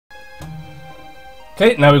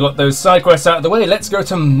Okay, now we've got those side quests out of the way, let's go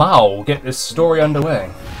to Mao, get this story underway.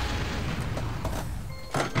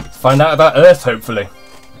 Find out about Earth, hopefully.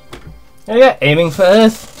 Oh yeah, aiming for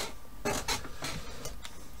Earth.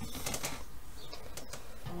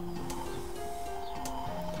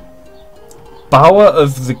 Bower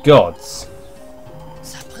of the Gods.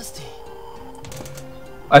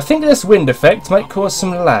 I think this wind effect might cause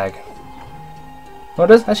some lag.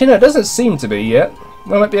 Well, actually no, it doesn't seem to be yet.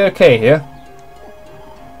 We might be okay here.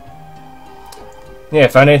 Yeah,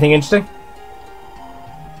 found anything interesting?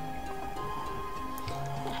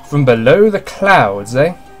 From below the clouds,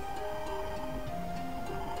 eh?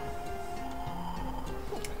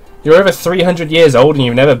 You're over 300 years old and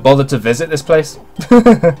you've never bothered to visit this place?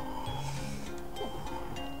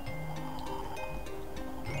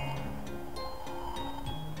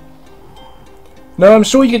 No, I'm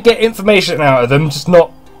sure you could get information out of them, just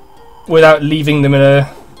not without leaving them in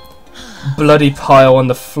a bloody pile on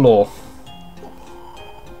the floor.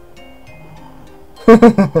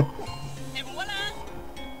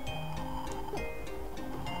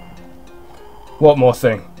 What more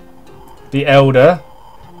thing? The Elder.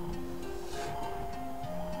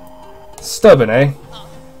 Stubborn, eh?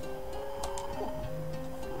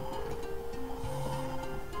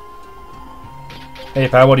 Hey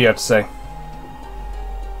pal, what do you have to say?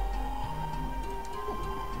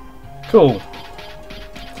 Cool.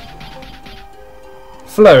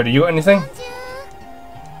 Flo, do you got anything?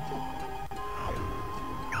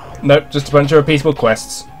 Nope, just a bunch of repeatable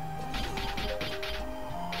quests.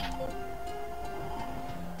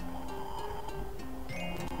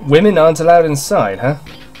 Women aren't allowed inside, huh?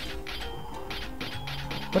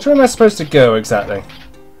 Which way am I supposed to go exactly?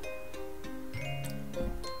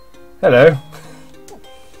 Hello.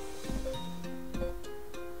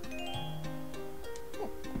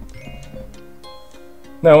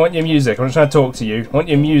 No, I want your music. I'm not trying to talk to you. I want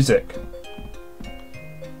your music.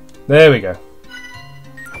 There we go.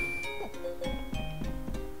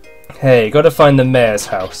 Hey, gotta find the mayor's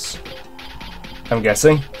house. I'm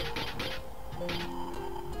guessing.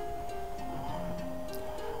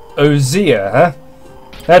 Ozia, huh?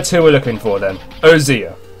 That's who we're looking for then.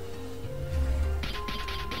 Ozia.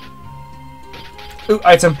 Ooh,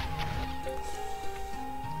 item.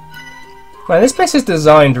 Man, this place is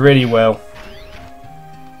designed really well.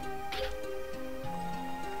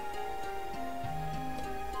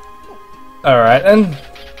 Alright then.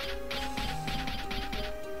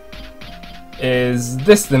 Is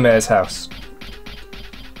this the mayor's house?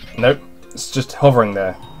 Nope, it's just hovering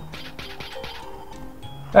there.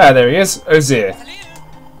 Ah, there he is, Ozir.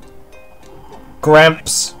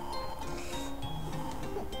 Gramps.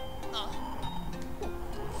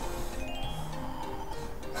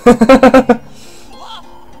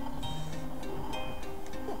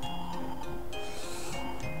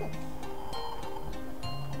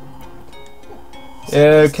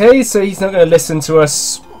 Okay, so he's not going to listen to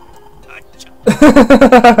us.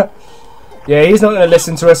 Yeah, he's not going to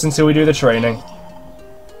listen to us until we do the training.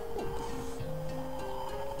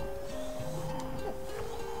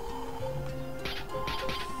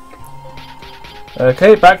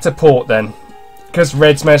 Okay, back to port then. Because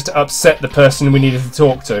Red's managed to upset the person we needed to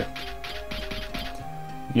talk to.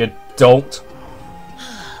 You dolt.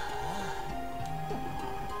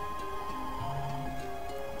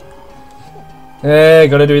 Yeah,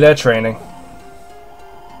 gotta do their training.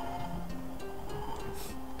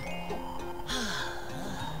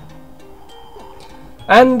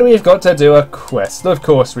 And we've got to do a quest. Of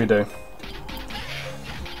course we do.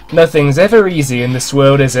 Nothing's ever easy in this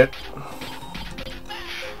world, is it?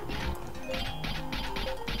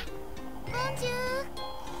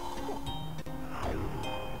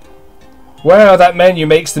 Wow, that menu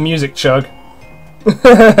makes the music chug.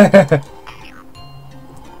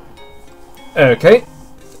 Okay.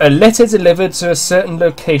 A letter delivered to a certain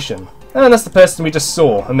location. Oh, and that's the person we just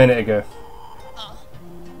saw a minute ago.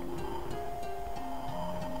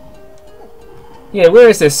 Yeah, where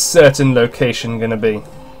is this certain location gonna be?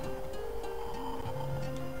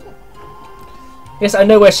 Yes, I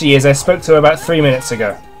know where she is. I spoke to her about 3 minutes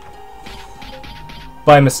ago.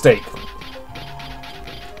 By mistake.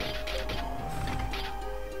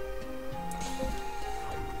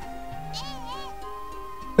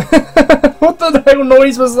 What the hell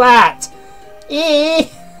noise was that?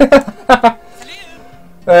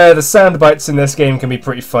 The sound bites in this game can be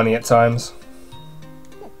pretty funny at times.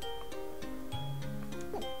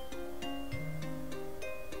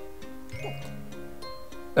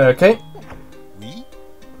 Okay.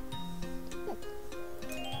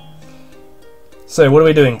 So, what are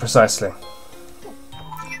we doing precisely?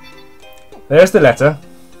 There's the letter.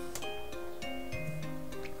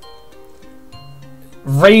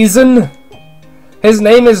 Raisin? His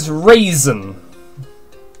name is Raisin.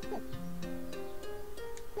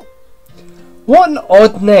 What an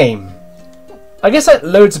odd name. I guess like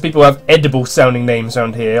loads of people have edible sounding names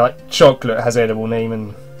around here, like chocolate has an edible name,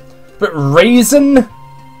 and but Raisin?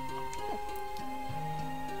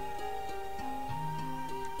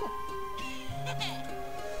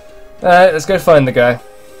 Let's go find the guy.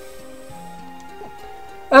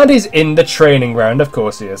 And he's in the training ground, of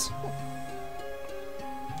course he is.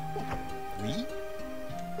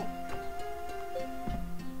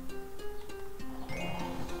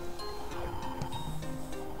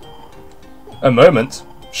 A moment?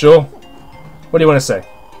 Sure. What do you want to say?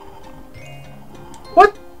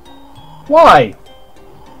 What? Why?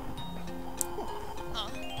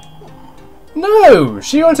 No!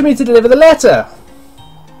 She wanted me to deliver the letter!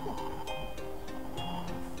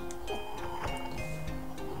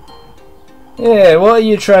 Yeah, what are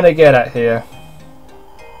you trying to get at here?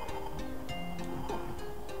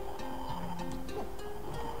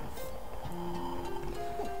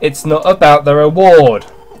 It's not about the reward.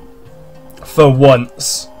 For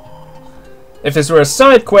once. If this were a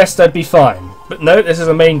side quest, I'd be fine. But no, this is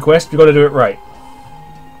a main quest, we've got to do it right.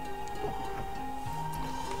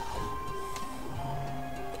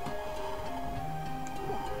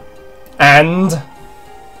 And...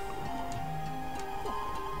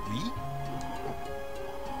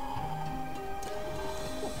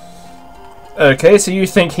 okay, so you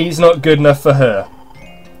think he's not good enough for her.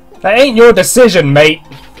 That ain't your decision, mate.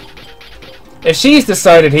 If she's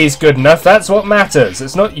decided he's good enough, that's what matters.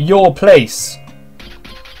 It's not your place.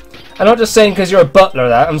 I'm not just saying because you're a butler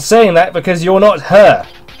that. I'm saying that because you're not her.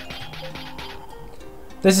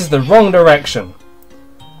 This is the wrong direction.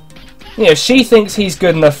 You know, if she thinks he's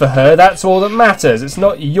good enough for her, that's all that matters. It's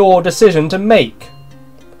not your decision to make.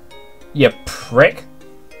 You prick.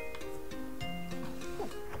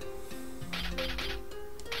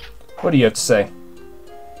 What do you have to say?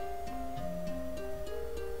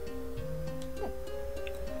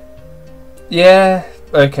 Yeah,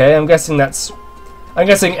 okay, I'm guessing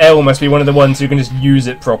L must be one of the ones who can just use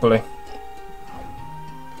it properly.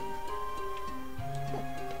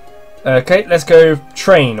 Okay, let's go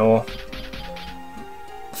train or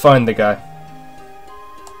find the guy.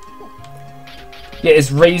 Yeah,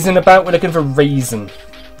 is Raisin about? We're looking for Raisin.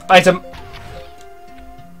 Item.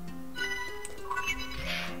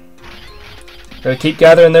 Gotta keep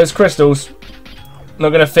gathering those crystals. Not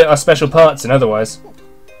gonna fit our special parts in otherwise.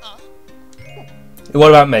 What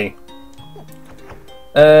about me?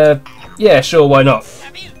 Yeah, sure, why not?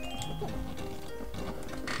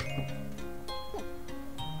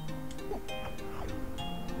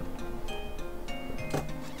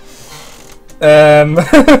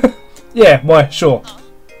 Yeah, why, sure.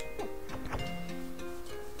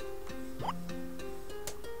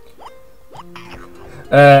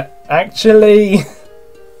 Actually...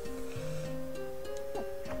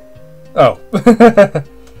 oh.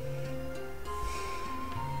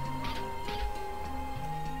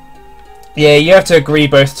 Yeah, you have to agree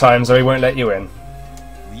both times or he won't let you in.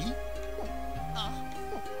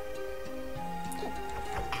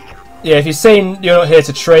 Yeah, if you're saying you're not here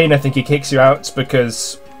to train, I think he kicks you out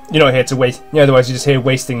because you're not here to waste. You know, otherwise you're just here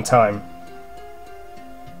wasting time.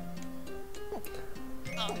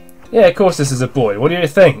 Yeah, of course this is a boy. What do you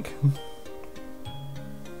think?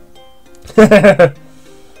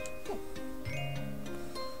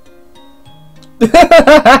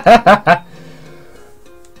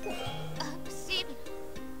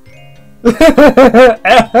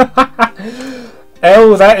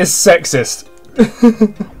 L, that is sexist.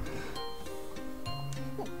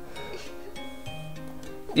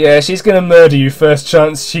 Yeah, she's gonna murder you first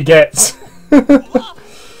chance she gets.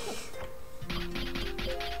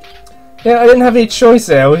 Yeah, I didn't have any choice,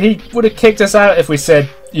 L. He would have kicked us out if we said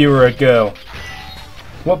you were a girl.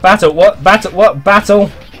 What battle? What battle? What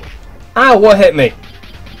battle? Ow, what hit me?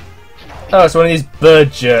 Oh, it's one of these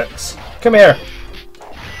bird jerks. Come here.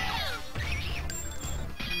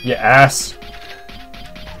 You ass.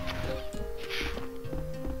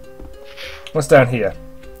 What's down here?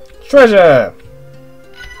 Treasure!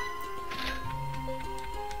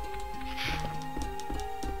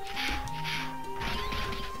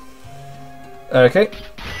 Okay.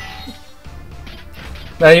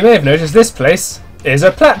 Now you may have noticed this place is a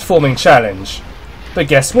platforming challenge. But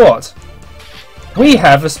guess what? We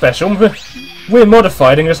have a special... We're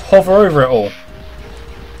modified and just hover over it all.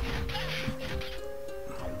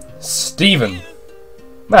 Steven.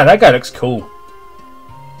 Man, that guy looks cool.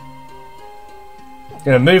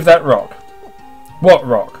 Gonna move that rock. What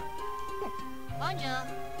rock?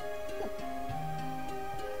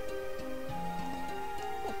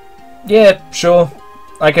 Yeah, sure.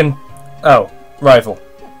 I can... Oh, rival.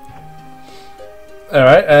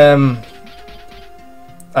 Alright,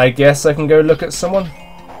 I guess I can go look at someone.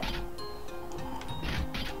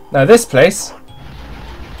 Now this place,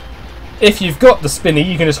 if you've got the spinny,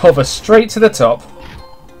 you can just hover straight to the top.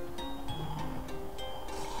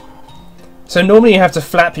 So normally you have to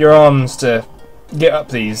flap your arms to get up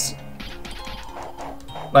these.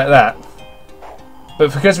 Like that.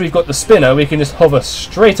 But because we've got the spinner, we can just hover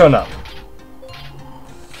straight on up.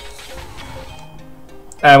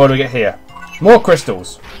 And what do we get here? More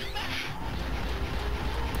crystals.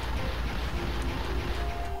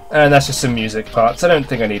 And that's just some music parts. I don't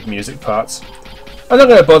think I need music parts. I'm not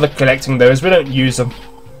going to bother collecting those. We don't use them.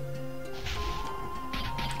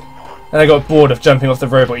 And I got bored of jumping off the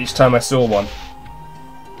robot each time I saw one.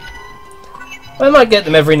 I might get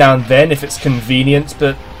them every now and then if it's convenient,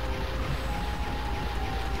 but...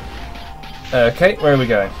 Okay, where are we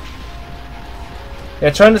going? Yeah,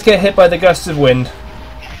 try not to get hit by the gusts of wind.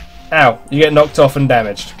 Ow, you get knocked off and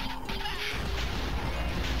damaged.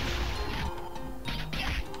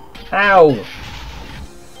 Ow!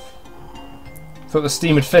 Thought the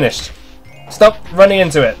steam had finished. Stop running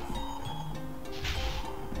into it.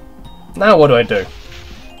 Now what do I do?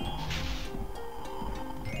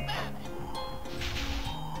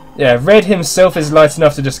 Yeah, Red himself is light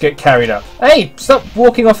enough to just get carried up. Hey! Stop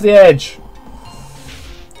walking off the edge!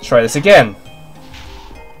 Try this again.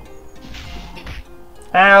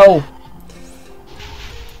 Ow!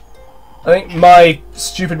 I think my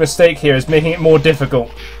stupid mistake here is making it more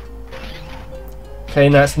difficult. Okay,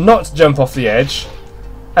 now let's not jump off the edge.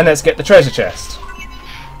 And let's get the treasure chest.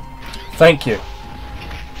 Thank you.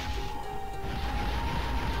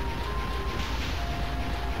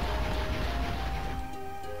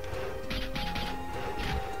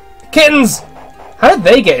 Kittens! How did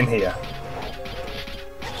they get in here?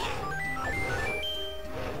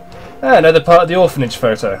 Ah, another part of the orphanage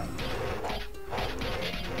photo.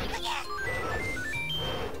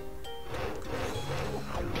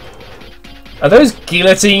 Are those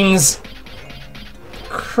guillotines?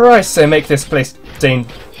 Christ, they make this place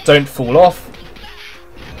don't fall off.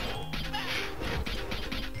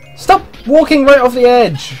 Stop walking right off the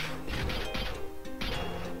edge!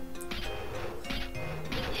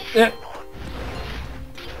 Yeah.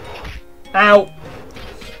 Ow!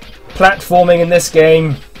 Platforming in this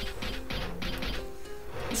game.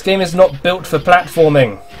 This game is not built for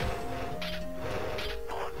platforming.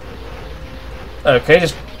 Okay,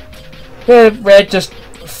 just... Yeah, Red, just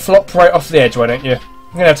flop right off the edge, why don't you?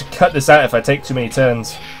 I'm going to have to cut this out if I take too many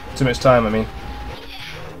turns. Too much time, I mean.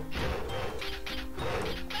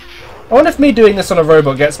 I wonder if me doing this on a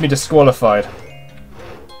robot gets me disqualified.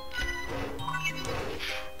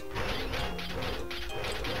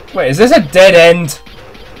 Wait, is this a dead end?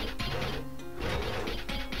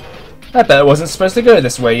 I bet it wasn't supposed to go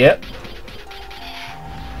this way yet.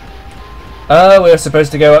 Oh, we were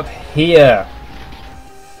supposed to go up here.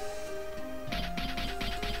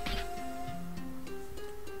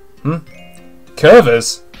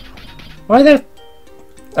 Curvers? Why the...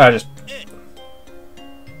 Oh, just...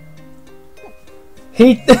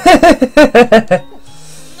 He...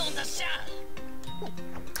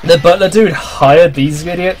 The butler dude hired these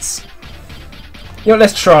idiots? You know,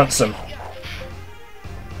 let's trance them.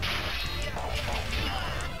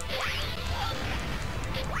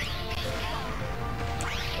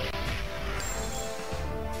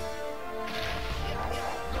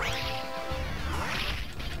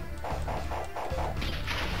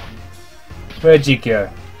 Where'd you go?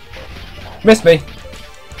 Missed me.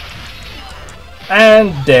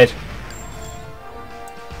 And dead.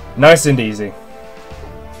 Nice and easy.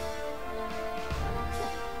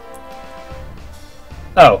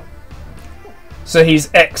 Oh. So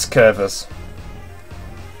he's ex-curvers.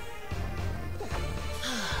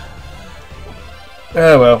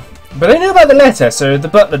 Oh well. But they knew about the letter, so the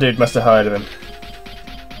butler dude must have hired him.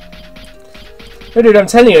 No, dude, I'm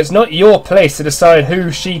telling you, it's not your place to decide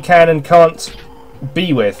who she can and can't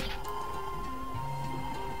be with.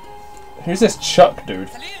 Who's this Chuck dude?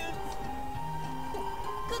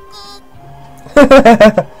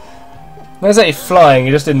 Where's that? He's flying,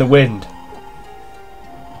 you're just in the wind.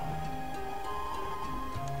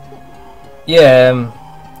 Yeah,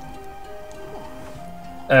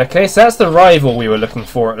 okay, so that's the rival we were looking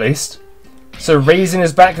for, at least. So Raisin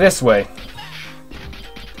is back this way.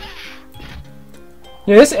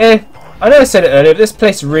 You know, this I know I said it earlier, but this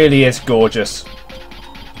place really is gorgeous.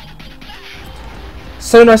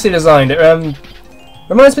 So nicely designed. It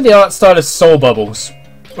reminds me of the art style of Soul Bubbles,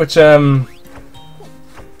 which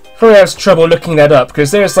Probably has trouble looking that up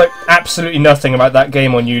because there's like absolutely nothing about that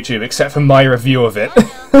game on YouTube except for my review of it.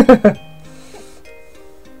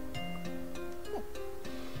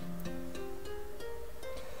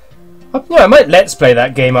 Yeah, I might let's play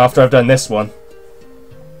that game after I've done this one.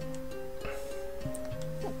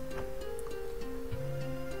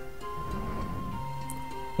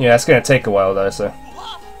 Yeah, it's going to take a while though, so.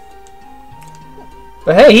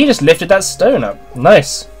 But hey, he just lifted that stone up.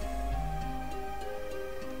 Nice.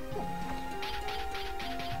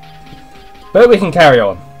 But we can carry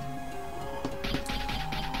on.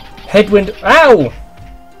 Headwind. Ow!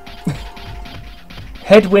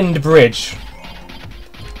 Headwind bridge.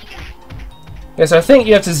 Yes, I think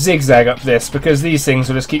you have to zigzag up this because these things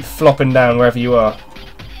will just keep flopping down wherever you are.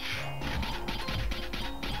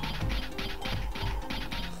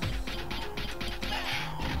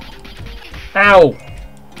 Ow!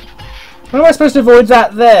 How am I supposed to avoid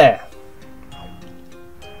that there?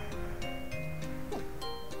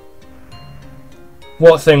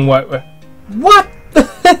 What thing? What?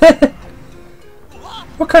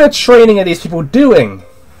 What kind of training are these people doing?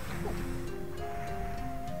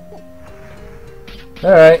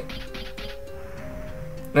 Alright.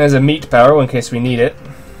 There's a meat barrel in case we need it.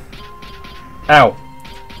 Ow.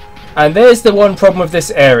 And there's the one problem with this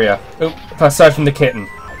area, aside from the kitten,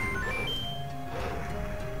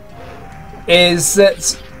 is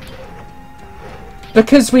that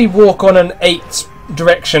because we walk on an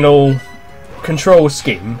 8-directional control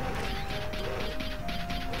scheme,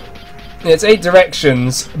 it's 8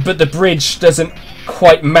 directions, but the bridge doesn't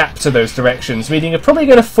quite map to those directions, meaning you're probably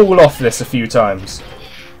going to fall off this a few times.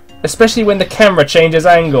 Especially when the camera changes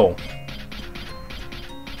angle.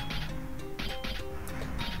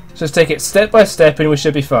 Just take it step by step and we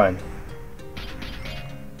should be fine.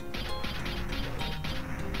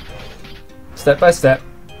 Step by step.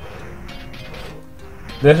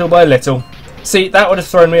 Little by little. See, that would have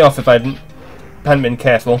thrown me off if I hadn't been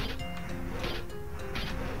careful.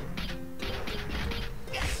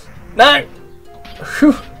 No!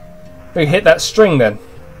 Whew. We hit that string then.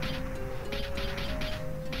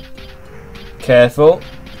 Careful.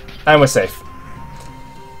 And we're safe.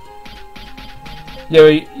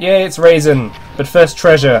 Yay, it's raisin. But first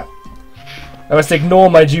treasure. I must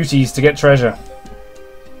ignore my duties to get treasure.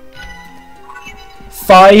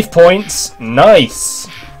 5 points. Nice.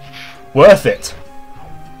 Worth it.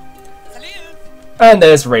 And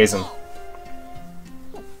there's raisin.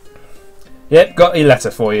 Yep, got a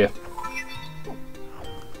letter for you.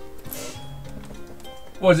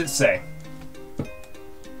 What does it say?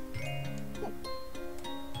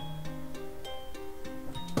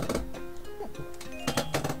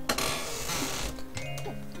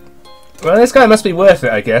 Well, this guy must be worth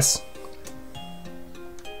it, I guess.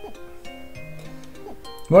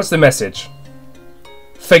 What's the message?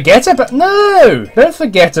 Forget about... No! Don't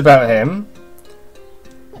forget about him.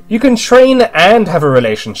 You can train and have a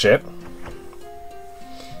relationship.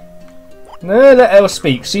 No, let Elle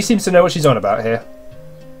speak. She seems to know what she's on about here.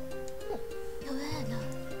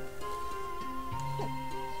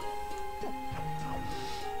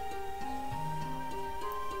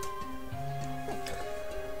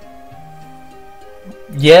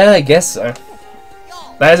 Yeah, I guess so.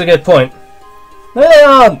 That is a good point. No, they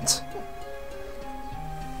aren't!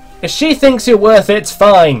 If she thinks you're worth it, it's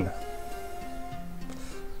fine.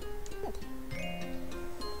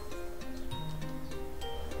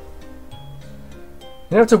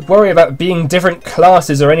 You don't have to worry about being different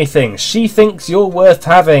classes or anything. She thinks you're worth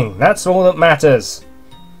having. That's all that matters.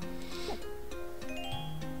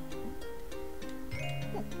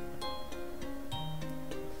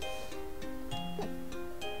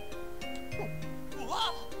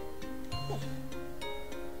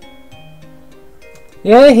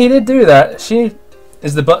 Yeah, he did do that.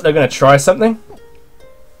 Is the butler going to try something?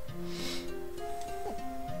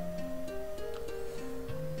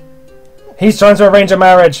 He's trying to arrange a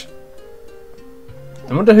marriage.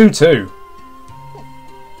 I wonder who to.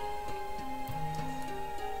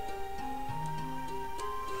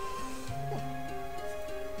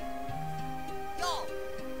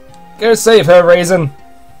 Go save her, Raisin.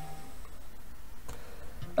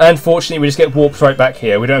 Unfortunately, we just get warped right back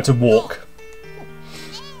here. We don't have to walk.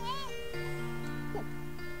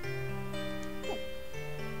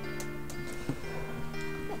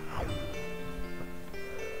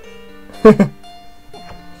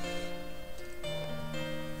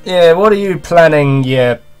 Yeah, what are you planning?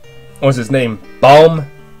 Yeah, what's his name? Baum?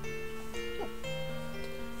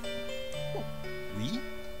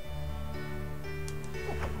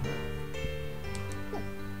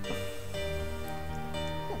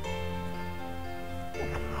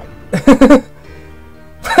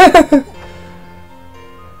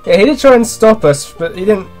 Yeah, he did try and stop us, but he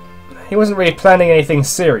didn't. He wasn't really planning anything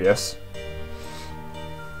serious.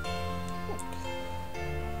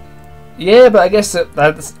 Yeah, but I guess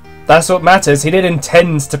that's what matters. He did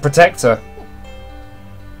intend to protect her.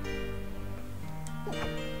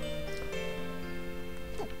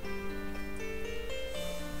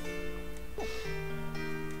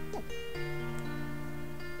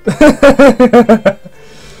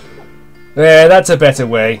 Yeah, that's a better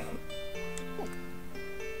way.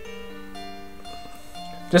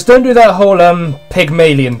 Just don't do that whole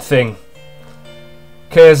Pygmalion thing,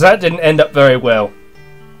 because that didn't end up very well.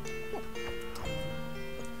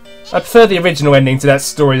 I prefer the original ending to that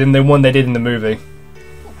story than the one they did in the movie,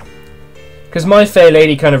 because My Fair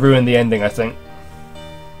Lady kind of ruined the ending, I think.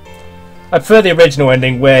 I prefer the original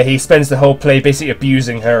ending where he spends the whole play basically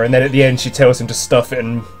abusing her, and then at the end she tells him to stuff it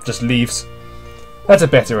and just leaves. That's a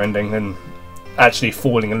better ending than actually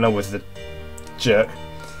falling in love with the jerk.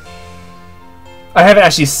 I haven't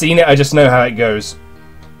actually seen it, I just know how it goes.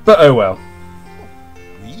 But oh well.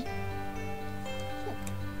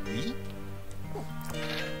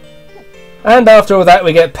 And after all that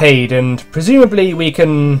we get paid, and presumably we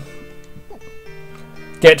can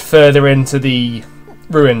get further into the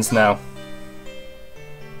ruins now.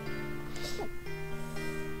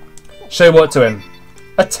 Show what to him?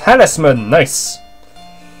 A talisman! Nice!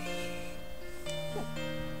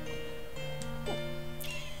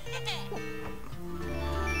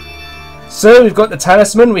 So we've got the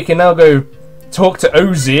talisman, we can now go talk to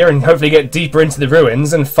Osier and hopefully get deeper into the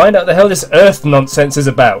ruins and find out the hell this Earth nonsense is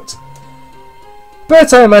about.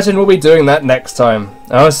 But I imagine we'll be doing that next time.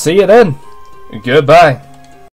 I'll see you then. Goodbye.